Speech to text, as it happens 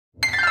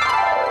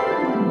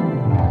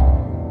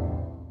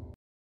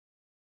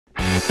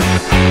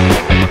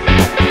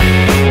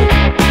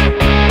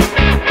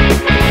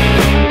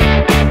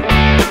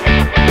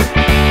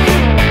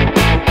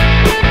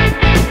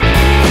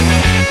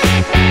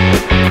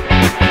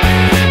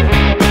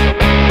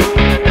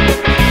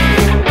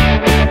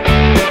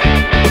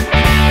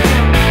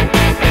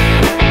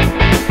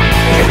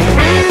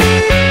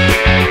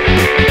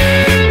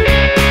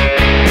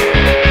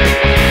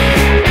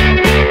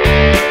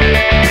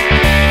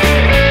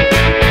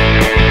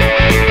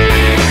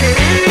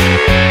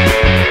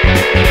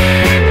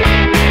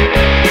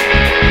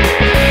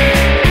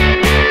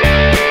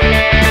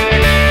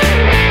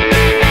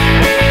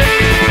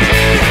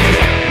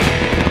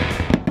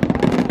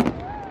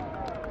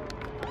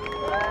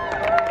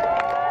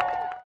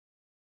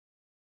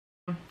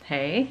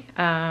Hey,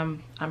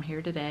 I'm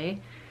here today,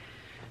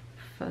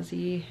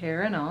 fuzzy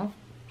hair and all,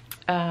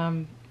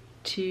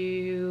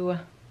 to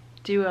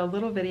do a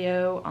little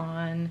video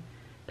on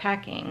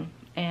packing.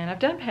 And I've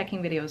done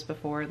packing videos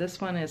before. This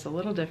one is a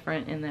little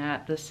different in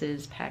that this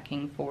is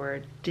packing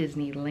for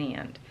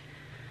Disneyland.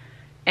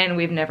 And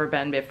we've never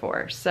been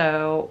before,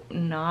 so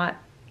not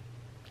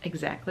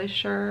exactly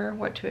sure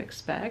what to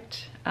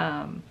expect.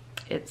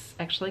 It's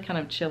actually kind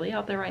of chilly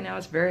out there right now.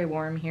 It's very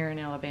warm here in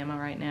Alabama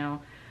right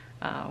now.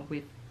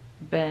 We've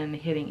been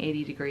hitting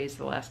 80 degrees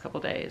the last couple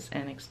days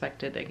and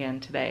expected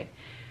again today.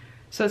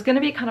 So it's going to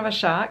be kind of a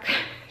shock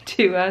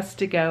to us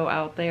to go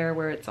out there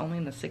where it's only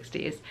in the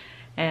 60s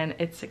and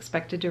it's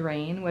expected to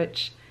rain,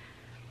 which,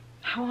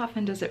 how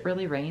often does it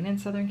really rain in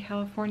Southern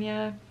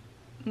California?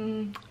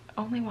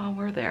 Only while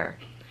we're there.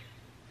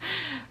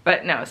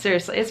 But no,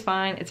 seriously, it's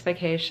fine. It's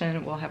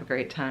vacation. We'll have a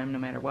great time no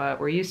matter what.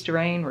 We're used to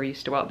rain. We're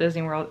used to Walt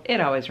Disney World. It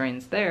always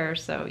rains there,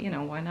 so, you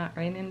know, why not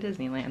rain in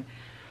Disneyland?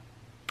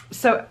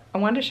 So I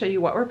wanted to show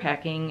you what we're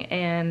packing,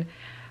 and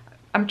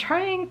I'm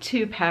trying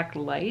to pack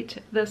light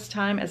this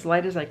time, as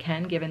light as I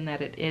can, given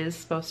that it is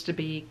supposed to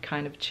be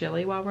kind of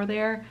chilly while we're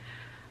there.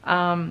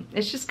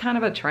 It's just kind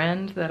of a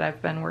trend that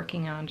I've been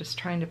working on, just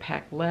trying to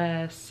pack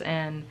less,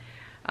 and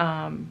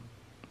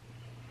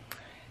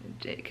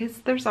because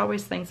there's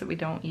always things that we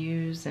don't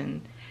use,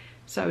 and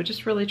so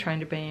just really trying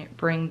to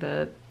bring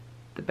the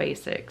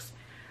basics.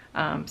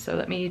 So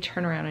let me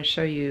turn around and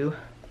show you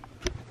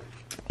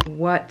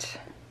what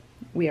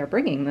we are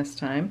bringing this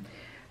time.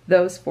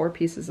 Those 4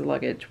 pieces of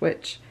luggage,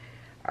 which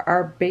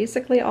are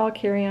basically all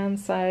carry-on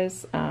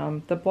size.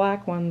 The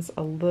black one's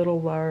a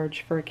little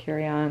large for a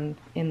carry-on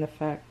in the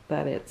fact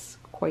that it's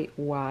quite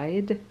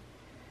wide,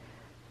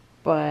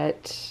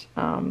 but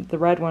the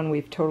red one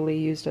we've totally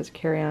used as a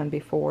carry-on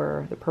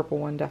before, the purple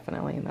one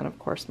definitely, and then of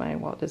course my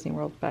Walt Disney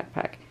World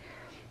backpack.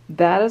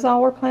 That is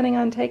all we're planning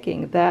on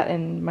taking, that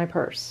and my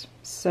purse.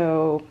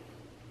 So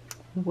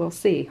we'll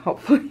see.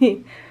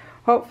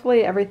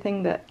 Hopefully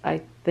everything that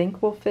I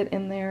think will fit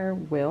in there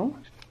will.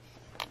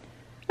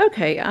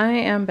 Okay, I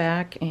am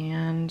back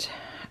and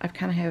I've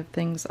kind of have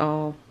things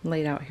all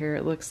laid out here.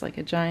 It looks like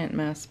a giant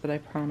mess, but I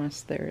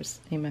promise there's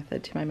a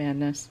method to my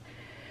madness.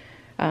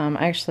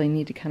 I actually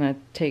need to kind of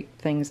take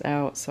things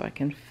out so I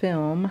can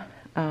film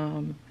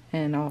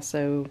and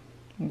also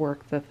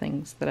work the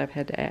things that I've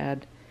had to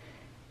add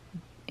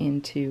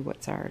into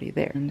what's already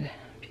there. And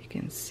if you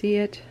can see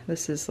it,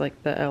 this is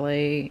like the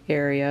LA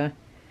area.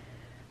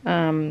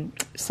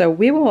 So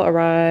we will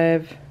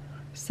arrive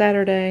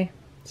Saturday.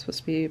 It's supposed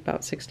to be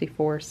about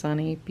 64,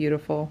 sunny,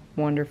 beautiful,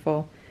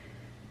 wonderful.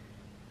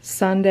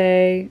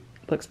 Sunday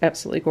looks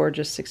absolutely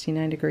gorgeous,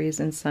 69 degrees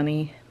and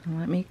sunny.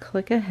 Let me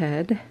click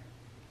ahead.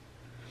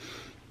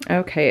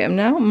 Okay, and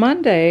now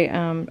Monday,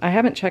 I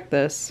haven't checked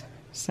this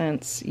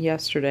since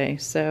yesterday,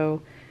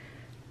 so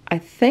I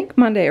think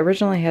Monday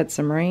originally had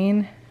some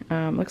rain.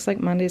 Looks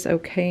like Monday's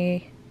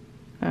okay.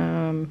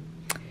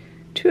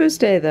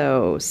 Tuesday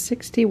though,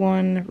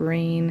 61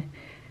 rain,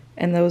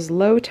 and those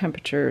low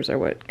temperatures are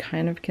what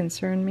kind of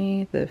concern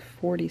me, the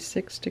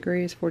 46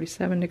 degrees,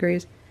 47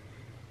 degrees.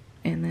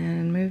 And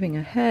then moving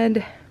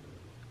ahead,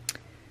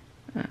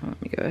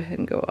 let me go ahead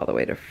and go all the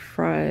way to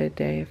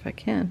Friday if I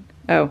can.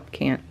 Oh,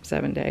 can't,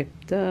 7-day,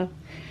 duh.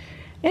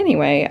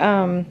 Anyway,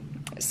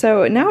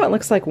 so now it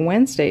looks like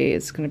Wednesday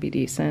is going to be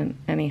decent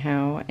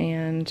anyhow,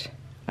 and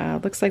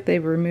looks like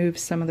they've removed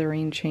some of the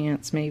rain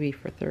chance maybe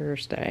for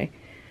Thursday.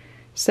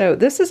 So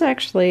this is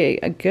actually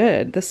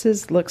good.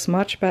 This looks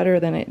much better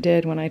than it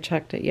did when I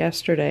checked it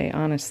yesterday,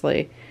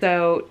 honestly.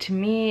 So to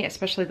me,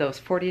 especially those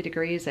 40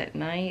 degrees at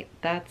night,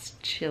 that's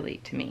chilly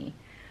to me.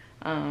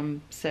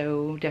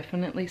 So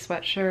definitely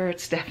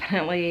sweatshirts,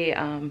 definitely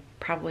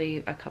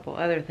probably a couple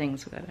other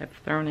things that I've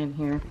thrown in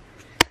here.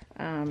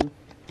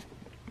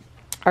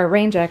 Our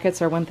rain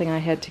jackets are one thing I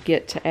had to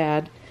get to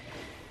add.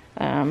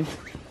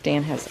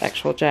 Dan has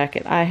actual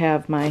jacket. I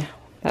have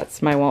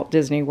that's my Walt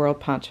Disney World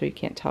poncho. You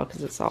can't tell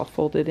because it's all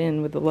folded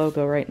in with the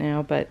logo right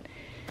now, but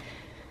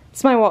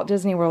it's my Walt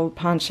Disney World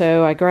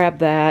poncho. I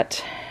grabbed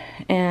that,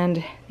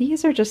 and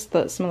these are just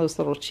some of those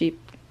little cheap,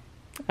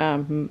 I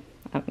don't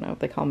know if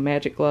they call them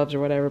magic gloves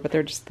or whatever, but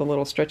they're just the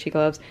little stretchy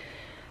gloves.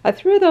 I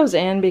threw those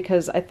in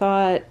because I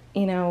thought,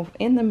 you know,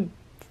 in the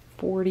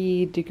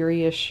 40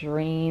 degree-ish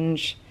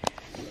range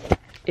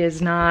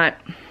is not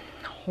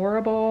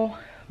horrible,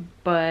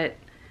 but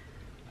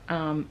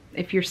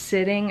if you're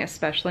sitting,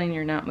 especially, and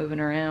you're not moving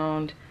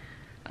around,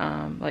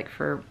 like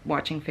for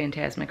watching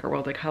Fantasmic or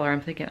World of Color, I'm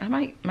thinking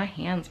my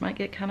hands might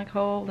get kind of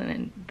cold,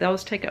 and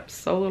those take up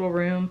so little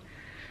room.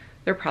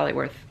 They're probably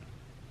worth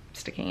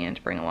sticking in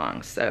to bring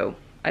along, so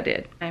I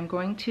did. I'm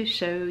going to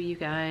show you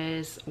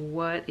guys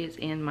what is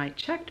in my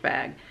checked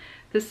bag.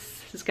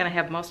 This is going to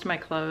have most of my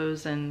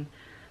clothes and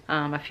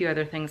a few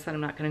other things that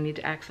I'm not going to need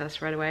to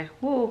access right away.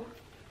 Whoa,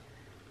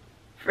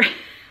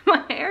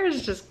 my hair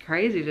is just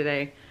crazy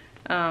today.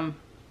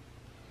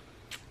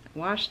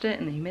 Washed it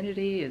and the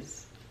humidity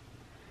is,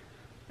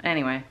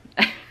 anyway.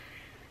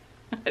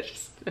 I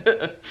just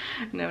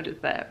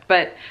noticed that.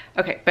 But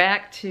okay,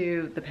 back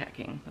to the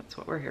packing. That's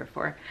what we're here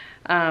for.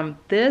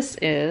 This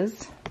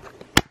is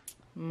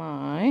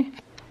my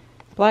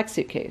black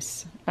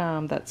suitcase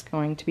that's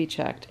going to be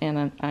checked,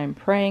 and I'm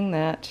praying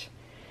that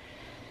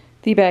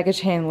the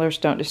baggage handlers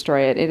don't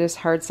destroy it. It is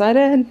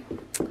hard-sided,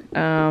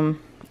 and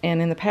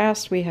in the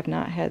past we have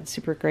not had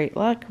super great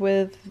luck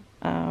with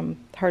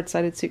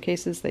hard-sided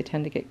suitcases. They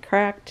tend to get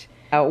cracked.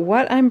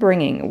 What I'm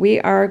bringing, we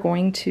are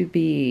going to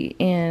be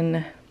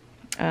in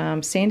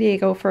San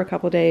Diego for a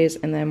couple of days,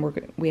 and then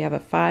we have a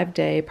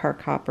 5-day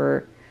park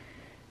hopper.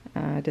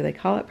 Do they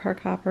call it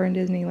park hopper in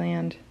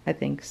Disneyland? I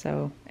think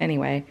so.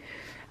 Anyway,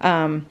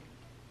 I'm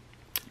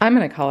going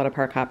to call it a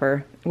park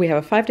hopper. We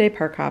have a 5-day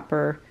park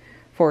hopper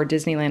for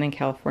Disneyland and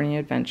California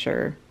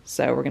Adventure.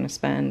 So we're going to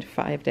spend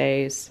 5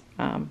 days,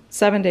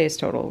 7 days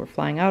total. We're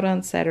flying out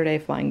on Saturday,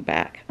 flying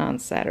back on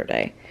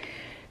Saturday.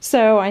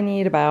 So I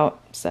need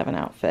about 7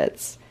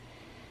 outfits.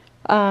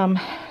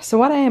 So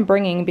what I am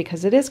bringing,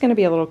 because it is going to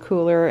be a little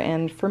cooler,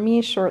 and for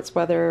me, shorts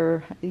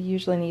weather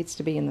usually needs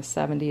to be in the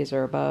 70s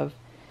or above.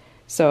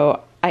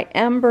 So I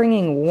am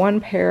bringing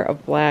 1 pair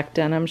of black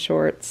denim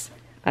shorts.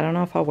 I don't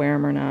know if I'll wear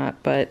them or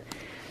not, but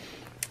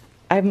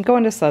I'm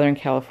going to Southern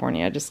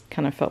California. I just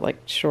kind of felt like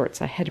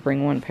shorts. I had to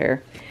bring 1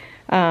 pair.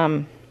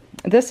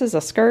 This is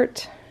a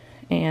skirt,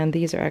 and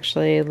these are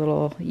actually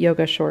little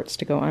yoga shorts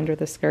to go under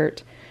the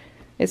skirt.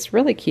 It's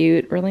really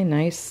cute, really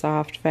nice,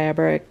 soft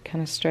fabric,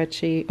 kind of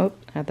stretchy. Oh,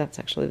 that's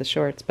actually the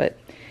shorts, but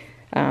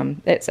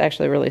it's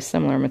actually really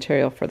similar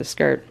material for the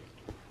skirt.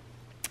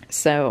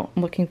 So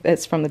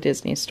it's from the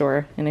Disney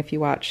store, and if you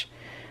watch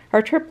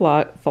our trip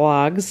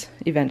vlogs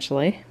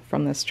eventually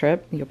from this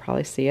trip, you'll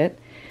probably see it.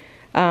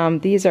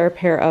 These are a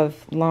pair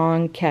of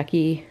long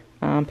khaki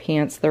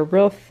pants. They're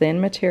real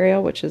thin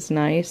material, which is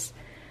nice,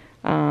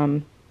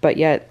 but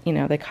yet, you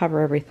know, they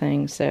cover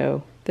everything,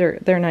 so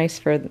they're nice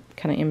for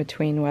kind of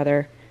in-between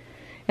weather,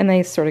 and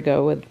they sort of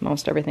go with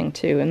most everything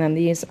too. And then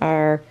these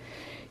are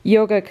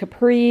yoga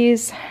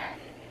capris,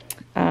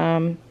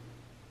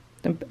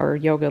 or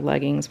yoga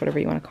leggings, whatever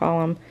you want to call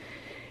them.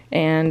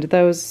 And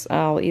those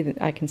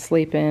I can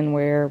sleep in,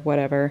 wear,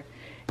 whatever,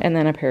 and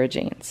then a pair of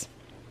jeans.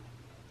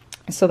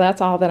 So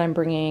that's all that I'm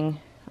bringing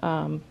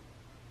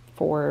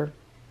for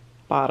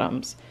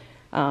bottoms.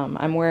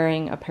 I'm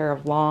wearing a pair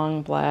of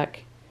long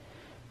black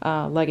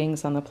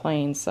leggings on the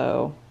plane,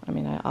 so I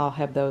mean I'll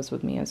have those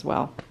with me as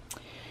well.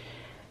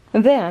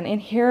 And then in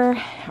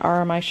here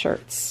are my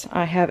shirts.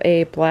 I have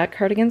a black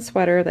cardigan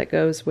sweater that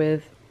goes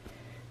with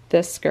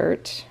this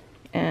skirt,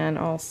 and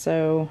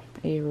also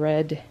a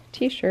red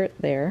t-shirt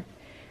there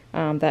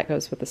that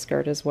goes with the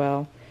skirt as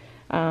well.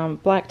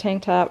 Black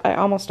tank top. I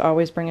almost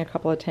always bring a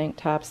couple of tank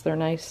tops. They're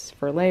nice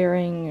for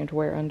layering and to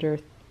wear under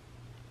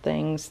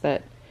things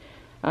that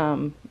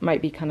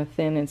might be kind of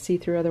thin and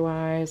see-through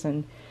otherwise,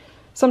 and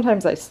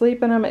sometimes I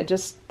sleep in them.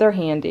 They're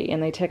handy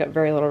and they take up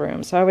very little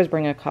room, so I always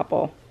bring a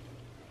couple.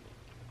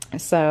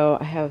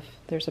 So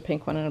there's a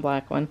pink one and a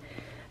black one.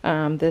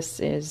 This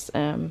is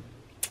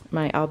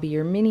my I'll Be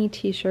Your Minnie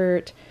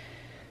t-shirt.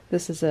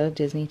 This is a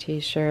Disney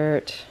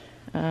t-shirt.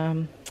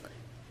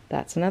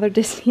 That's another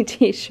Disney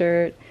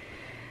t-shirt.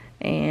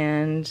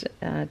 And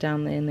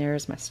down in there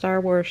is my Star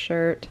Wars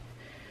shirt.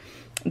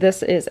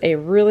 This is a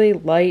really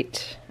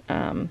light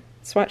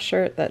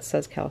sweatshirt that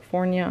says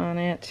California on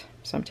it,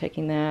 so I'm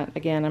taking that.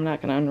 Again, I'm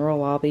not going to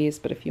unroll all these,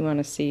 but if you want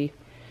to see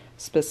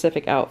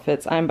specific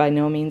outfits, I'm by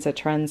no means a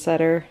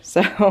trendsetter,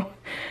 so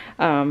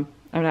I'm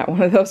not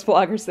one of those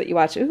vloggers that you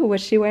watch, ooh,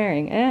 what's she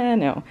wearing?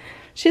 No.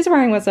 She's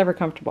wearing what's ever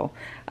comfortable.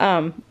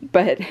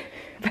 But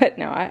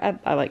no,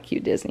 I like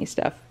cute Disney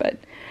stuff, but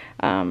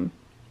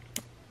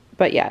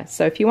yeah,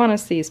 so if you want to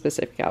see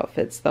specific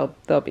outfits,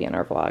 they'll be in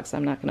our vlogs.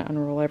 I'm not going to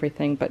unroll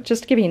everything, but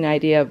just to give you an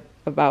idea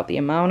about the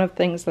amount of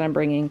things that I'm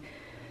bringing,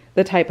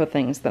 the type of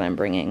things that I'm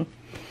bringing.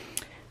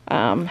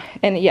 And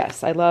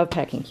yes, I love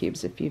packing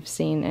cubes. If you've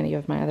seen any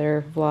of my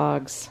other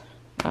vlogs,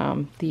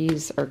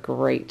 these are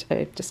great.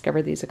 I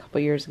discovered these a couple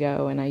years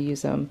ago, and I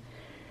use them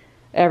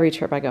every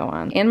trip I go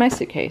on. In my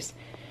suitcase,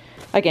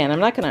 again,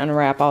 I'm not going to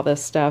unwrap all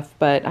this stuff,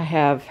 but I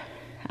have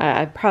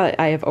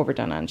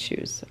overdone on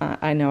shoes.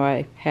 I know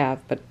I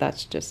have, but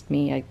that's just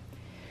me.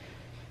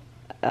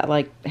 I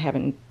like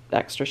having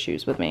extra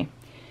shoes with me.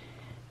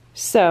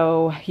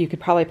 So you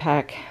could probably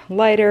pack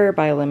lighter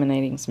by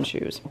eliminating some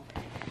shoes.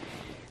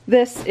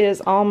 This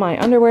is all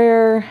my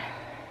underwear,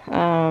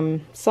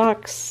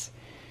 socks.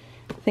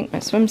 I think my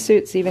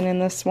swimsuit's even in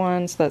this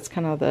one, so that's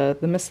kind of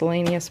the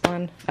miscellaneous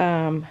one.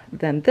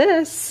 Then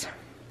this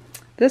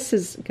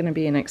is going to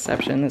be an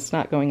exception. It's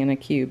not going in a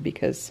cube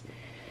because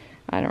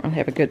I don't really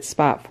have a good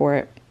spot for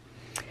it.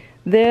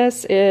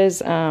 This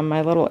is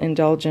my little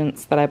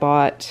indulgence that I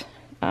bought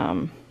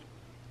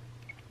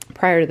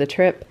prior to the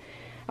trip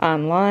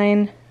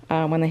online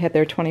when they had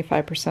their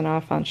 25%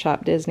 off on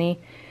Shop Disney.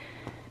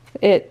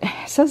 It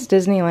says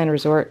Disneyland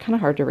Resort, kind of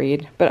hard to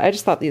read, but I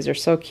just thought these are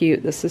so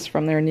cute. This is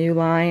from their new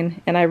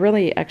line, and I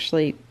really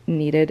actually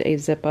needed a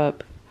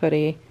zip-up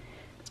hoodie.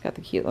 It's got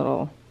the cute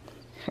little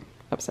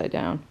upside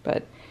down,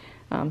 but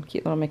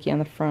Cute little Mickey on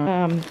the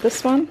front.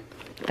 This one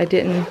I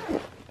didn't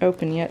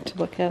open yet to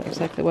look at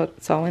exactly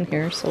what's all in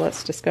here, so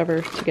let's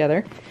discover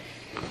together.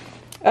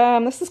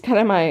 This is kind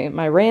of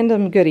my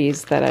random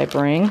goodies that I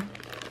bring.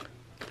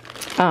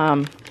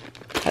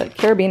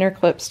 Carabiner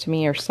clips to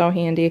me are so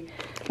handy.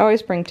 I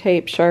always bring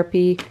tape,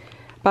 Sharpie,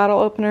 bottle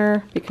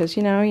opener, because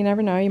you know, you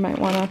never know, you might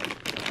want to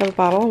have a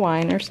bottle of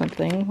wine or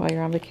something while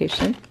you're on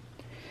vacation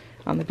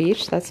on the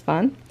beach. That's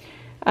fun.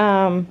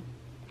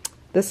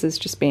 This is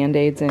just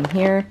Band-Aids in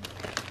here.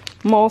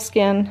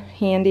 Moleskin,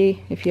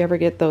 handy if you ever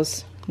get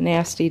those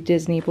nasty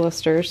Disney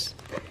blisters.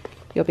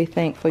 You'll be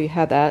thankful you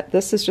had that.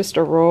 This is just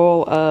a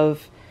roll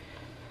of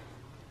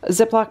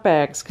Ziploc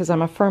bags, because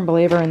I'm a firm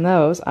believer in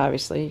those.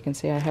 Obviously, you can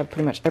see I have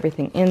pretty much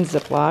everything in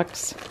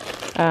Ziplocs.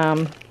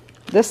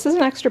 This is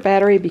an extra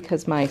battery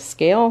because my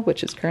scale,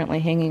 which is currently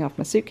hanging off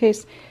my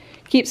suitcase,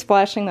 keeps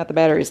flashing that the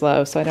battery's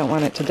low, so I don't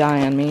want it to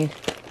die on me.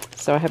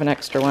 So I have an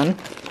extra one.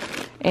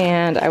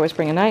 And I always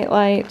bring a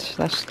nightlight.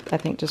 That's, I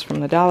think, just from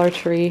the Dollar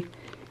Tree.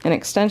 An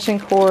extension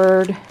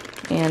cord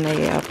and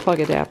a plug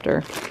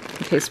adapter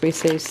in case we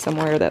stay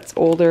somewhere that's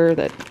older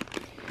that,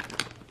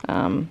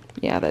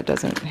 yeah, that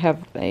doesn't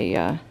have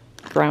a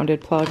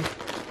grounded plug.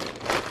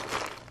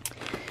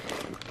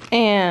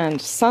 And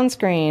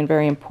sunscreen,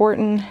 very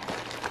important.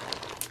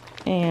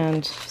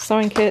 And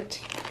sewing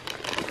kit.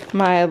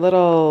 My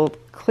little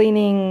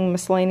cleaning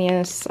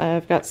miscellaneous.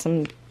 I've got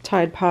some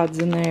Tide Pods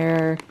in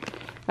there.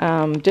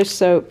 Dish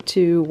soap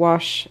to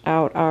wash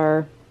out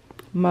our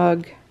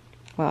mug.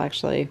 Well,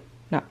 actually,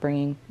 not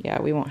bringing,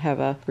 yeah, we won't have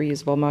a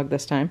reusable mug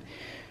this time.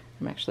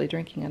 I'm actually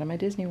drinking out of my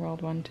Disney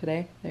World one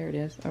today. There it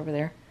is, over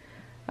there.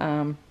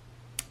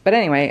 But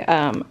anyway,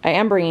 I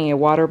am bringing a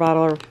water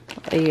bottle,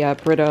 a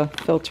Brita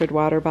filtered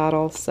water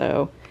bottle,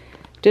 so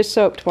dish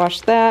soap to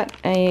wash that,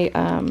 a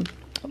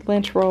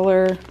lint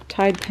roller,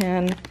 Tide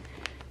pen,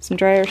 some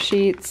dryer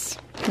sheets,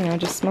 you know,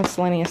 just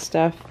miscellaneous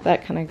stuff.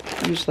 That kind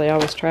of usually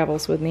always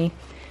travels with me.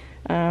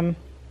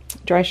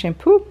 Dry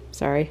shampoo,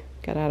 sorry,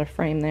 got out of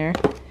frame there.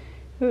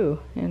 Ooh,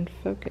 and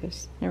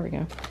focus. There we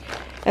go.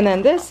 And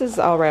then this is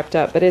all wrapped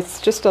up, but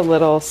it's just a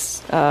little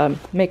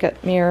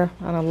makeup mirror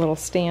on a little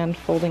stand,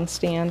 folding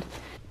stand.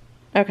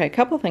 Okay, a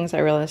couple things I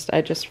realized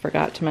I just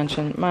forgot to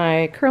mention.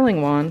 My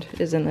curling wand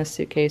is in this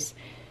suitcase,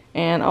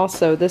 and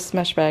also this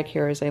mesh bag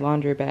here is a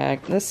laundry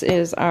bag. This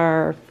is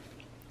our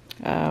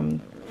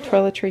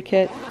toiletry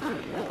kit.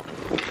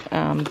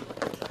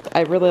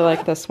 I really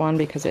like this one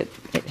because it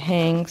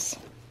hangs.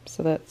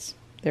 So that's,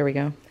 there we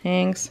go,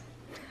 hangs.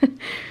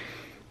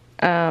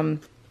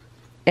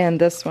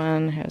 And this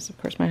one has,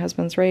 of course, my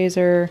husband's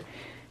razor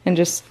and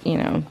just, you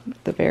know,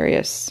 the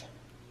various,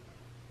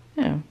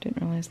 oh,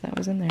 didn't realize that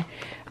was in there.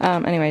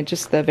 Anyway,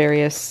 just the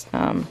various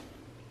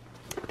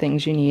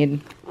things you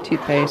need.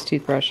 Toothpaste,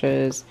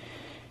 toothbrushes,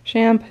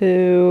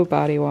 shampoo,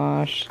 body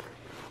wash,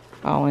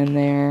 all in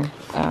there.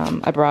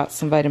 I brought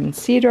some vitamin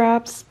C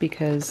drops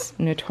because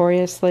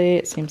notoriously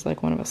it seems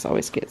like one of us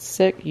always gets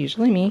sick,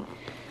 usually me,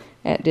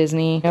 at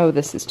Disney. Oh,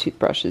 this is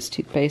toothbrushes,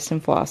 toothpaste,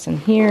 and floss in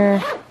here.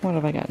 What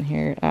have I got in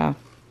here?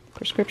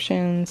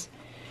 Prescriptions,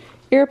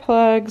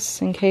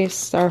 earplugs in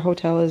case our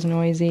hotel is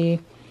noisy.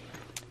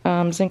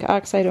 Zinc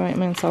oxide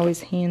ointments,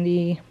 always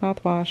handy.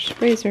 Mouthwash,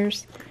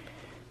 razors,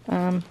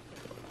 the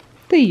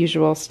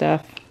usual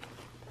stuff.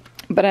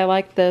 But I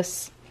like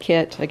this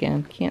kit.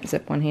 Again, can't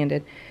zip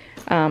one-handed.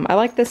 I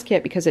like this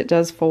kit because it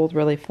does fold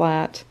really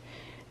flat,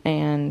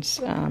 and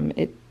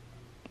it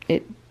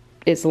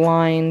is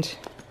lined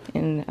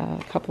in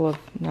a couple of,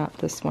 not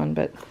this one,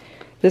 but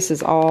this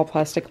is all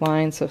plastic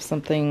lined, so if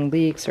something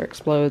leaks or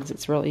explodes,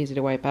 it's real easy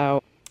to wipe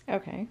out.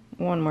 Okay,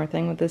 one more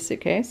thing with this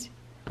suitcase.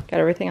 Got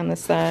everything on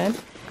this side.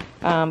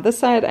 This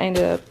side I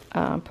ended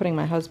up putting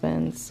my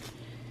husband's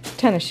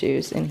tennis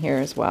shoes in here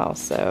as well,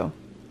 so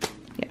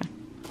yeah.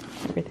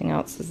 Everything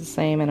else is the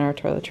same, and our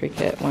toiletry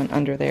kit went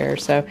under there.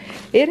 So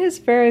it is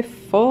very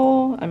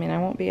full. I mean, I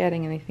won't be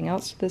adding anything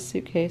else to this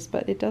suitcase,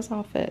 but it does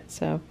all fit.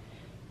 So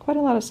quite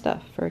a lot of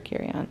stuff for a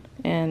carry-on.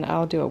 And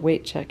I'll do a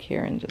weight check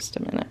here in just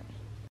a minute.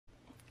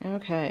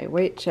 Okay,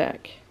 weight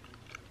check.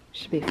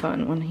 Should be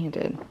fun,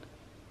 one-handed.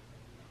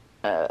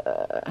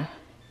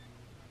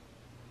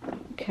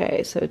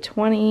 Okay, so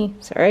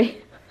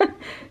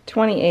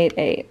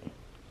 28.8.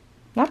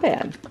 Not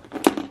bad.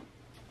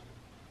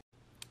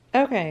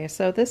 Okay,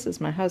 so this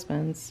is my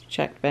husband's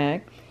checked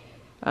bag.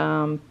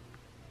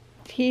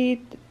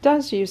 He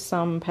does use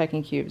some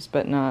packing cubes,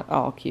 but not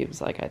all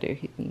cubes like I do.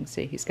 You can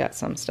see he's got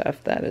some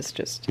stuff that is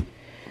just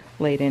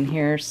laid in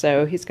here.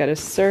 So he's got his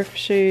surf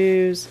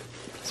shoes,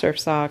 surf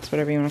socks,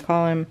 whatever you want to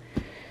call them.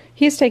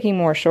 He's taking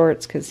more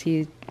shorts because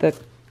the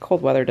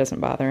cold weather doesn't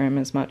bother him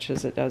as much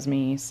as it does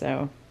me.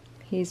 So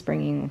he's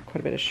bringing quite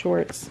a bit of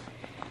shorts,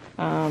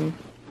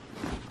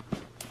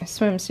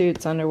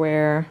 swimsuits,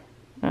 underwear,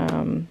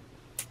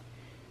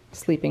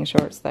 sleeping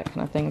shorts, that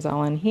kind of thing's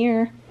all in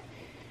here.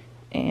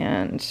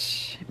 And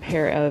a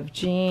pair of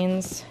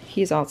jeans.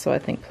 He's also, I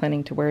think,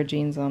 planning to wear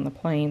jeans on the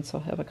plane, so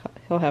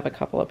he'll have a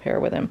couple of pair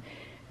with him.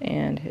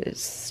 And his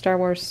Star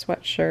Wars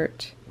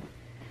sweatshirt.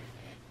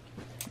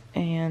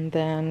 And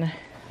then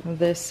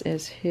This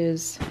is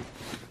his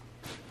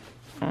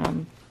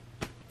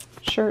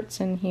shirts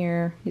in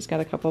here. He's got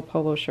a couple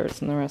polo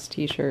shirts and the rest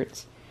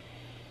t-shirts.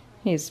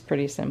 He's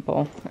pretty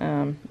simple,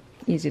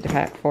 easy to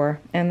pack for.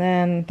 And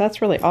then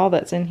that's really all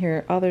that's in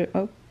here.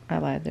 Oh, I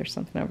lied, there's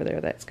something over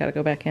there that's got to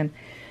go back in.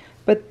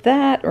 But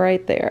that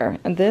right there,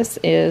 and this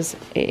is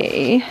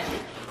a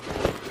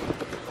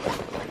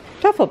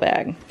duffel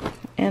bag.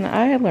 And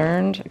I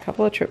learned a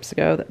couple of trips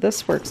ago that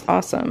this works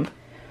awesome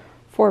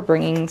for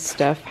bringing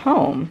stuff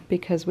home,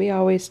 because we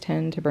always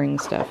tend to bring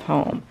stuff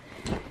home.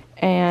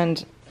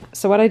 And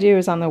so what I do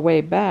is on the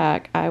way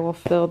back, I will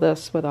fill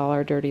this with all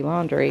our dirty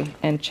laundry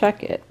and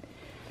check it.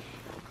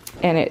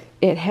 And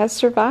it has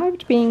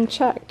survived being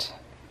checked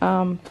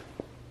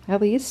at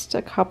least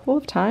a couple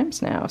of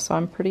times now, so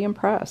I'm pretty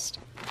impressed.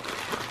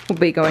 We'll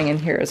be going in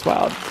here as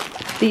well.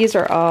 These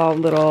are all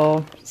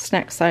little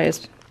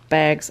snack-sized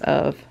bags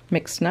of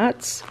mixed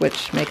nuts,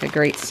 which make a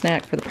great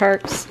snack for the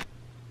parks.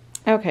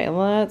 Okay,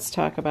 let's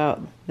talk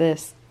about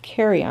this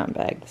carry-on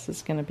bag. This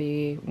is going to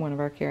be one of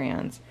our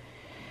carry-ons.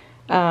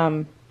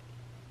 In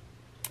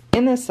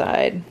this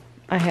side,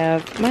 I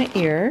have my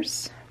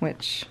ears,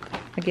 which,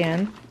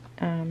 again,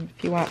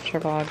 if you watch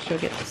our vlogs, you'll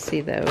get to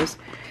see those.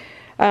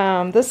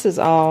 This is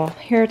all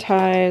hair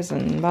ties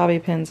and bobby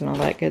pins and all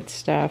that good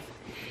stuff.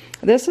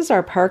 This is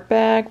our park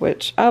bag,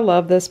 which I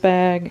love this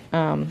bag.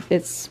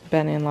 It's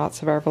been in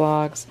lots of our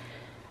vlogs.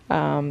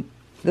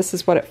 This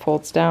is what it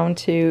folds down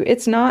to.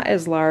 It's not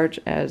as large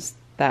as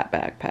that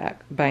backpack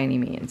by any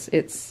means.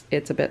 It's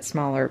a bit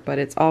smaller, but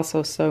it's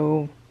also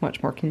so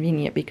much more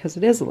convenient because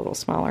it is a little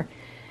smaller.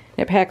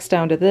 It packs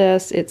down to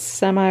this. It's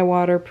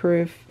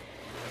semi-waterproof.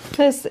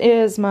 This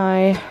is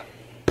my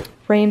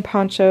rain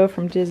poncho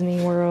from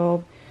Disney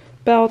World.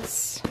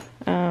 Belts.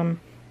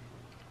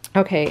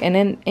 Okay,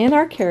 and in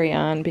our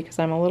carry-on, because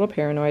I'm a little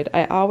paranoid,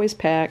 I always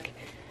pack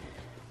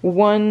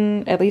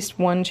at least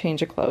one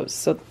change of clothes.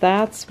 So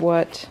that's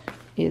what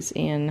is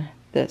in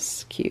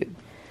this cube.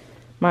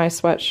 My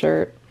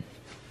sweatshirt,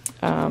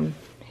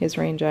 his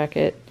rain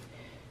jacket,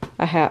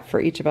 a hat for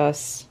each of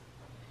us.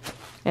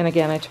 And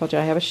again, I told you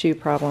I have a shoe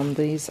problem.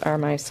 These are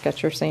my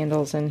Skechers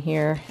sandals in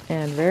here,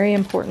 and very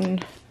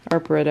important, our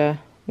Brita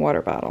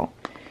water bottle.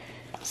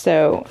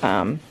 So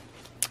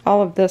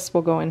all of this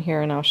will go in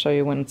here, and I'll show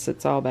you once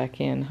it's all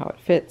back in how it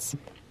fits.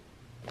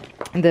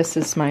 This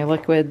is my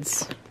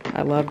liquids.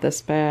 I love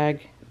this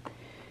bag.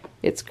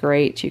 It's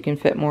great. You can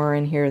fit more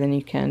in here than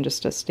you can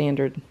just a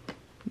standard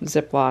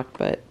Ziploc,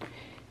 but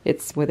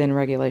it's within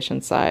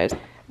regulation size.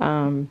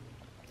 And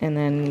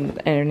then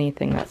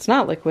anything that's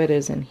not liquid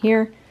is in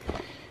here.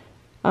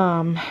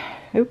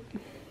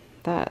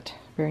 That,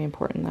 very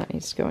important, that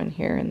needs to go in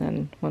here, and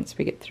then once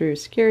we get through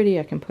security,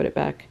 I can put it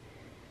back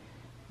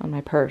on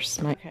my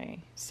purse. Okay,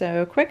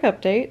 so quick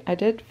update. I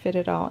did fit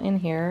it all in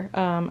here.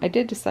 I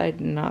did decide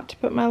not to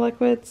put my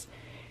liquids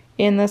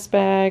in this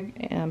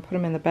bag and put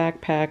them in the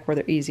backpack where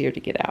they're easier to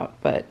get out,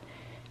 but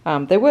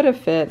they would have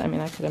fit. I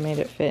mean, I could have made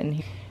it fit in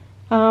here.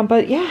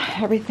 But yeah,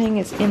 everything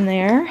is in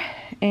there.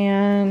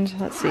 And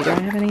let's see, do I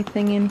have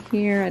anything in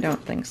here? I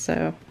don't think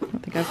so. I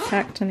don't think I've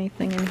packed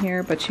anything in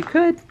here, but you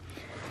could.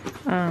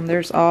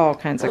 There's all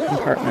kinds of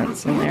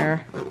compartments in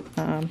there.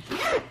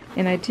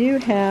 And I do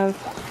have,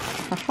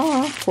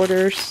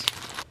 quarters.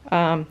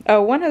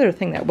 Oh, one other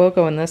thing that will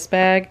go in this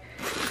bag,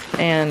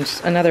 and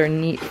another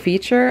neat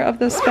feature of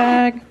this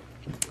bag.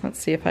 Let's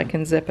see if I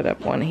can zip it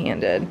up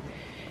one-handed.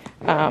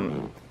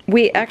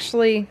 We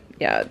actually,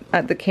 yeah,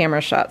 the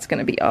camera shot's going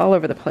to be all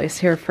over the place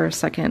here for a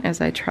second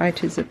as I try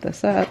to zip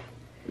this up.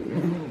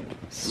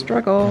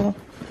 Struggle.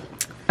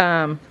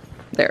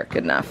 There,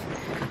 good enough.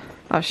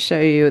 I'll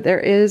show you. There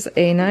is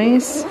a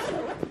nice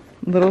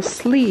little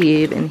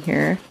sleeve in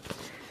here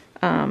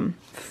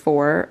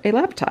for a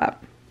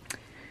laptop.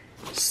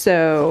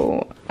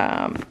 So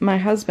my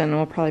husband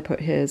will probably put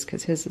his,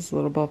 because his is a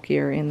little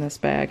bulkier, in this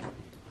bag.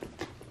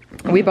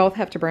 We both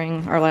have to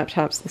bring our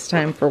laptops this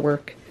time for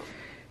work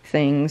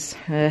things.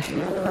 We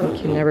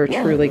can never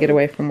truly get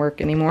away from work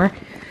anymore.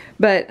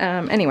 But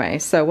anyway,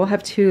 so we'll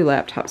have two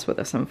laptops with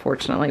us,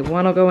 unfortunately.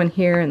 One will go in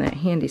here in that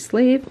handy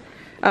sleeve.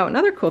 Oh,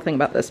 another cool thing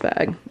about this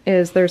bag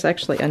is there's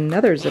actually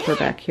another zipper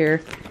back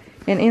here.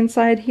 And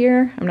inside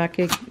here, I'm not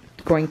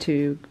going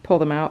to pull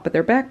them out, but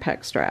they're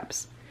backpack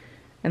straps.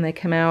 And they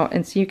come out,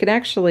 and so you can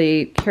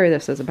actually carry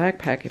this as a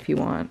backpack if you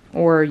want,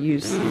 or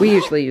we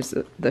usually use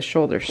the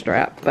shoulder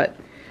strap, but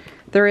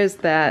there is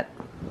that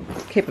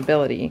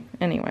capability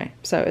anyway.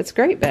 So it's a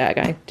great bag.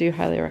 I do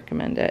highly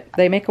recommend it.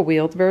 They make a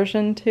wheeled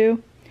version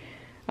too,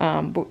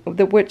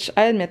 which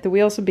I admit the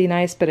wheels would be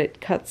nice, but it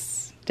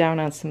cuts down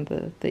on some of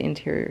the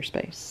interior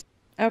space.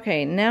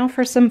 Okay, now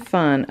for some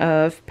fun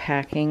of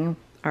packing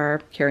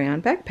our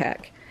carry-on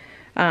backpack.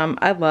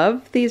 I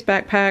love these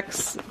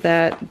backpacks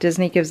that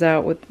Disney gives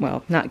out with,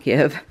 well, not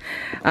give.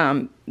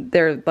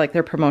 They're like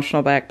their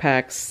promotional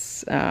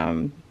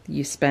backpacks.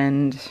 You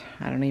spend,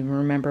 I don't even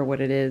remember what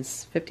it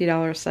is, $50,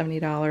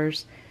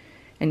 $70,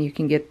 and you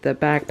can get the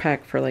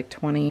backpack for like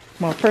 $20.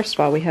 Well, first of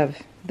all, we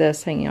have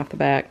this hanging off the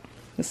back.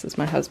 This is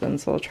my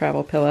husband's little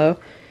travel pillow.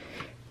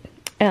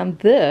 And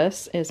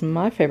this is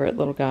my favorite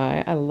little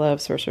guy. I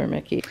love Sorcerer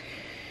Mickey.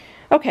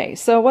 Okay,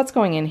 so what's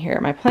going in here?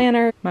 My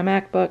planner, my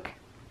MacBook.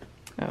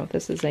 Oh,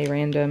 this is a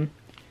random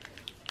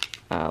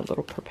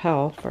little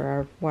propel for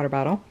our water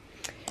bottle.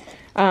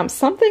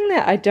 Something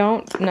that I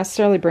don't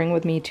necessarily bring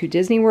with me to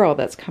Disney World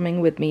that's coming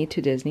with me to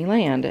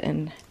Disneyland.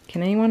 And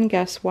can anyone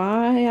guess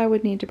why I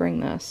would need to bring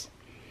this?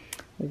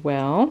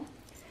 Well,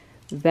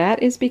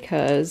 that is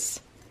because,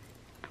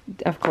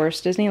 of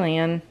course,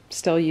 Disneyland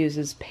still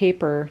uses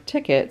paper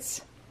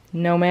tickets,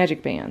 no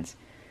magic bands.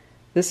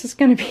 This is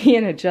going to be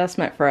an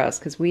adjustment for us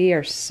because we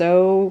are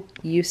so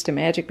used to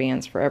magic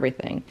bands for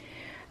everything.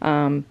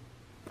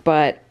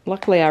 But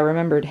luckily I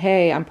remembered,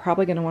 hey, I'm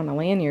probably going to want a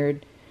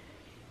lanyard,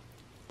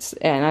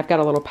 and I've got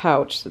a little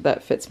pouch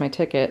that fits my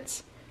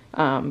tickets.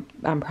 I'm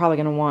probably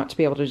going to want to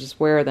be able to just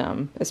wear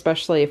them,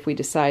 especially if we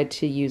decide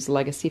to use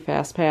Legacy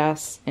Fast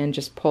Pass and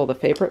just pull the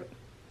paper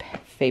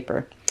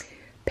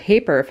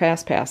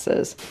Fast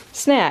Passes.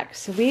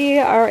 Snacks. We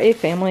are a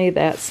family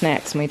that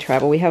snacks when we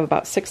travel. We have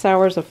about 6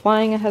 hours of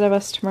flying ahead of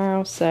us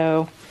tomorrow,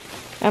 so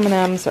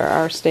M&Ms are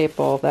our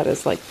staple. That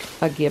is like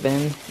a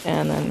given.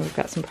 And then we've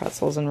got some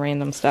pretzels and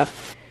random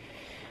stuff.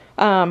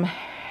 And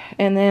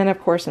then, of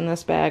course, in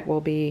this bag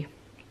will be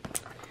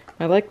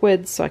my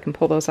liquids, so I can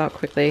pull those out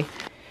quickly.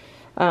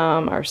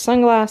 Our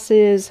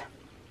sunglasses,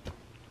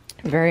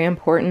 very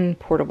important,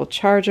 portable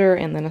charger,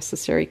 and the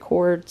necessary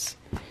cords.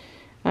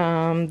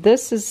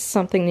 This is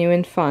something new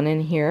and fun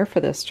in here for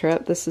this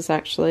trip. This is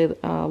actually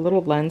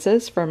little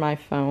lenses for my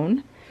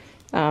phone.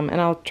 And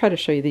I'll try to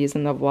show you these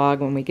in the vlog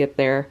when we get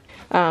there.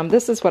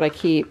 This is what I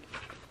keep,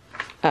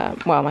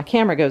 well, my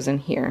camera goes in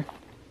here.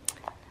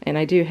 And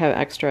I do have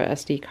extra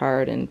SD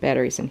card and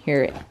batteries in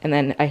here. And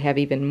then I have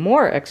even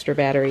more extra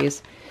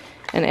batteries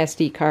and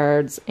SD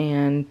cards,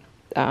 and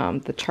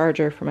the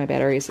charger for my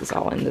batteries is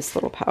all in this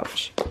little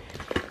pouch.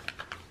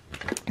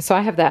 So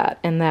I have that,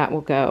 and that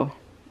will go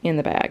in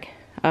the bag.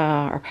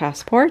 Our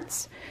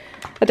passports,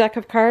 a deck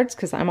of cards,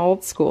 because I'm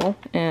old school,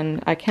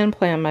 and I can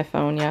play on my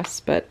phone, yes,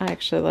 but I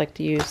actually like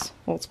to use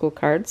old school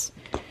cards.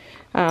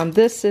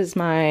 This is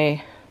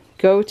my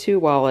go-to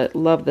wallet.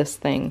 Love this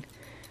thing.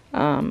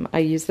 I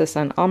use this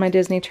on all my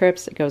Disney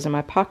trips. It goes in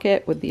my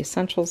pocket with the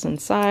essentials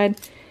inside.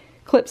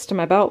 Clips to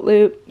my belt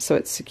loop, so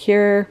it's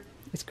secure.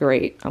 It's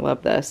great. I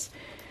love this.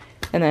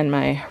 And then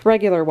my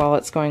regular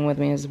wallet's going with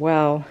me as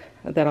well,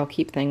 that I'll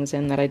keep things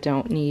in that I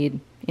don't need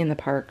in the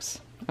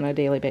parks on a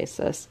daily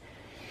basis.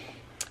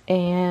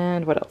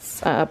 And what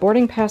else?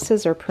 Boarding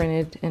passes are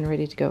printed and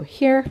ready to go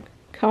here.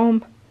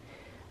 Comb.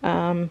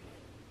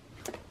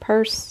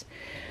 Purse.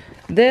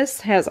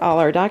 This has all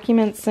our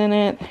documents in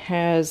it.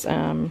 Has,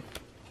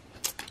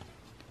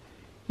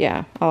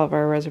 yeah, all of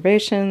our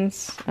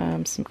reservations,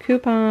 some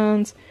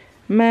coupons,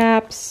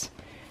 maps,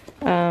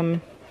 our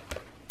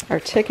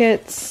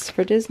tickets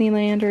for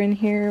Disneyland are in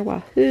here.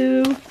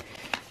 Wahoo!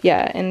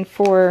 Yeah, and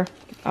for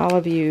all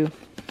of you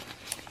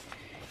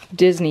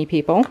Disney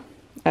people,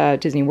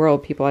 Disney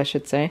World people, I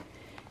should say.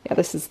 Yeah,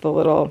 this is the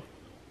little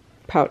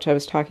pouch I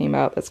was talking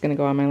about that's going to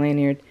go on my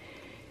lanyard.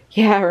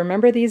 Yeah,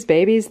 remember these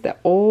babies? The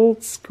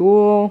old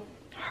school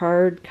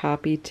hard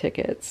copy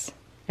tickets.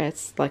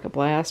 It's like a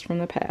blast from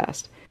the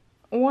past.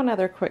 One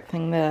other quick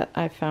thing that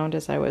I found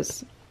as I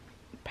was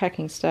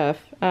packing stuff.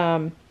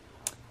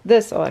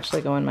 This will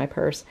actually go in my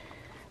purse.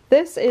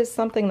 This is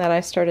something that I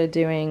started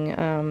doing,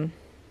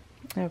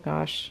 oh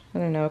gosh, I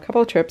don't know, a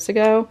couple of trips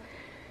ago.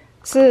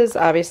 This is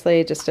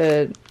obviously just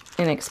an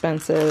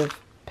inexpensive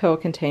pill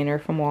container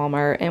from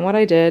Walmart. And what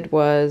I did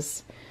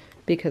was,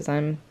 because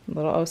I'm a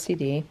little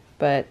OCD,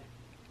 but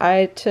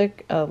I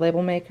took a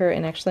label maker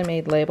and actually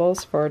made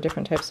labels for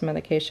different types of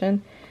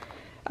medication.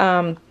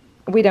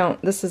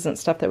 This isn't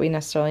stuff that we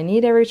necessarily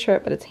need every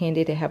trip, but it's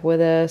handy to have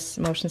with us.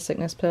 Motion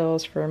sickness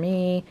pills for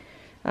me.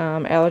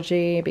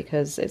 Allergy,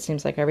 because it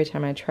seems like every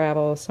time I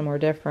travel somewhere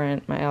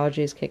different, my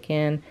allergies kick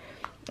in.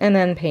 And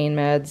then pain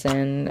meds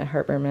and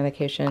heartburn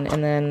medication.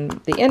 And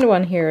then the end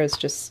one here is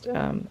just,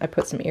 I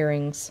put some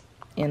earrings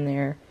in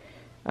there.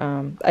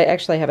 I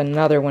actually have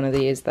another one of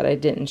these that I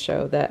didn't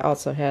show that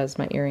also has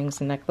my earrings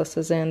and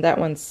necklaces in. That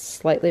one's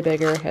slightly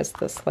bigger, has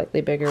the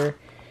slightly bigger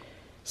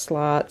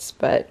slots,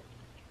 but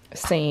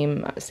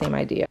same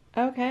idea.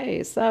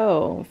 Okay,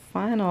 so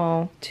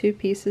final 2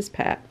 pieces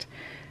packed.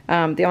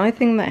 The only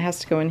thing that has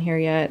to go in here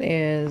yet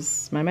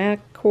is my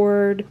Mac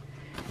cord,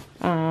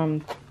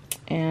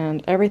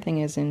 and everything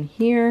is in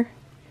here,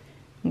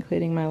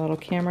 including my little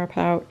camera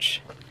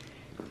pouch,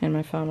 and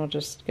my phone will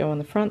just go in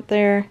the front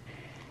there.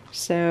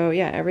 So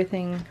yeah,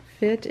 everything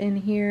fit in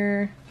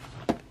here.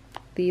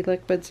 The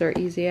liquids are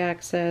easy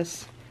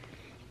access.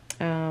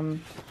 All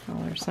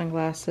our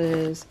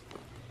sunglasses,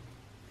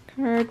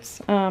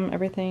 cards,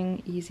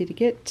 everything easy to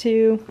get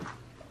to.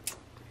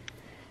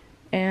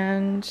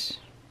 And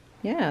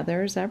yeah,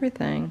 there's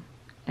everything.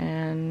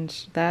 And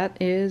that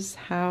is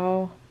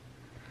how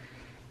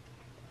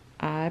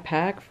I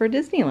pack for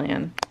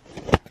Disneyland.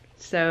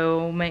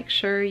 So make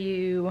sure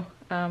you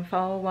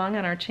follow along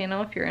on our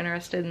channel if you're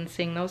interested in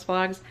seeing those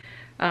vlogs.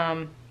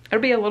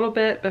 It'll be a little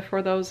bit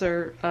before those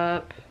are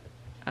up.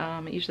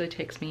 It usually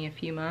takes me a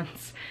few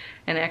months.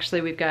 And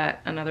actually we've got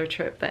another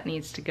trip that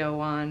needs to go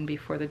on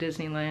before the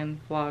Disneyland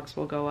vlogs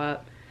will go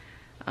up.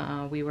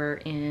 We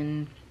were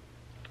in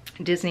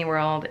Disney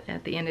World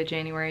at the end of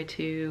January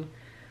to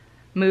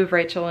move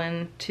Rachel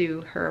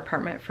into her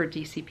apartment for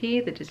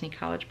DCP, the Disney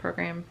College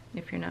Program,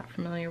 if you're not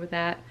familiar with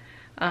that.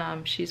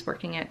 She's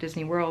working at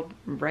Disney World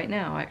right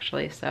now,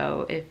 actually,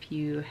 so if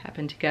you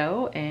happen to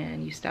go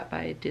and you stop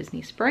by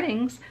Disney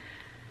Springs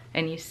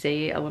and you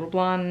see a little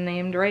blonde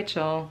named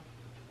Rachel,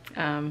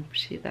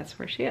 that's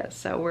where she is.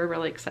 So we're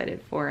really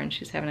excited for her, and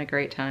she's having a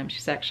great time.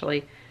 She's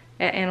actually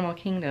at Animal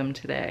Kingdom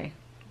today.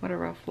 What a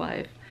rough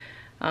life.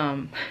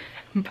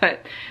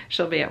 But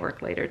she'll be at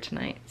work later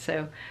tonight.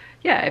 So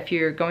yeah, if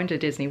you're going to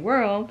Disney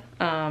World,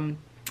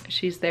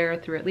 she's there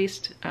through at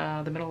least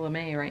the middle of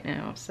May right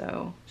now.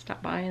 So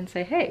stop by and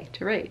say hey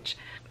to Rach.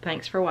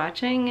 Thanks for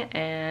watching,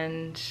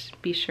 and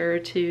be sure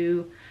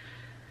to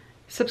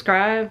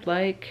subscribe,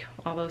 like,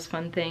 all those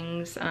fun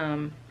things,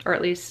 or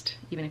at least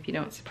even if you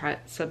don't subscribe,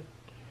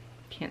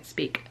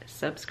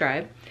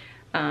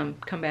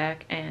 come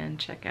back and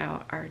check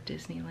out our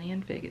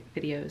Disneyland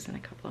videos in a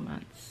couple of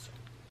months.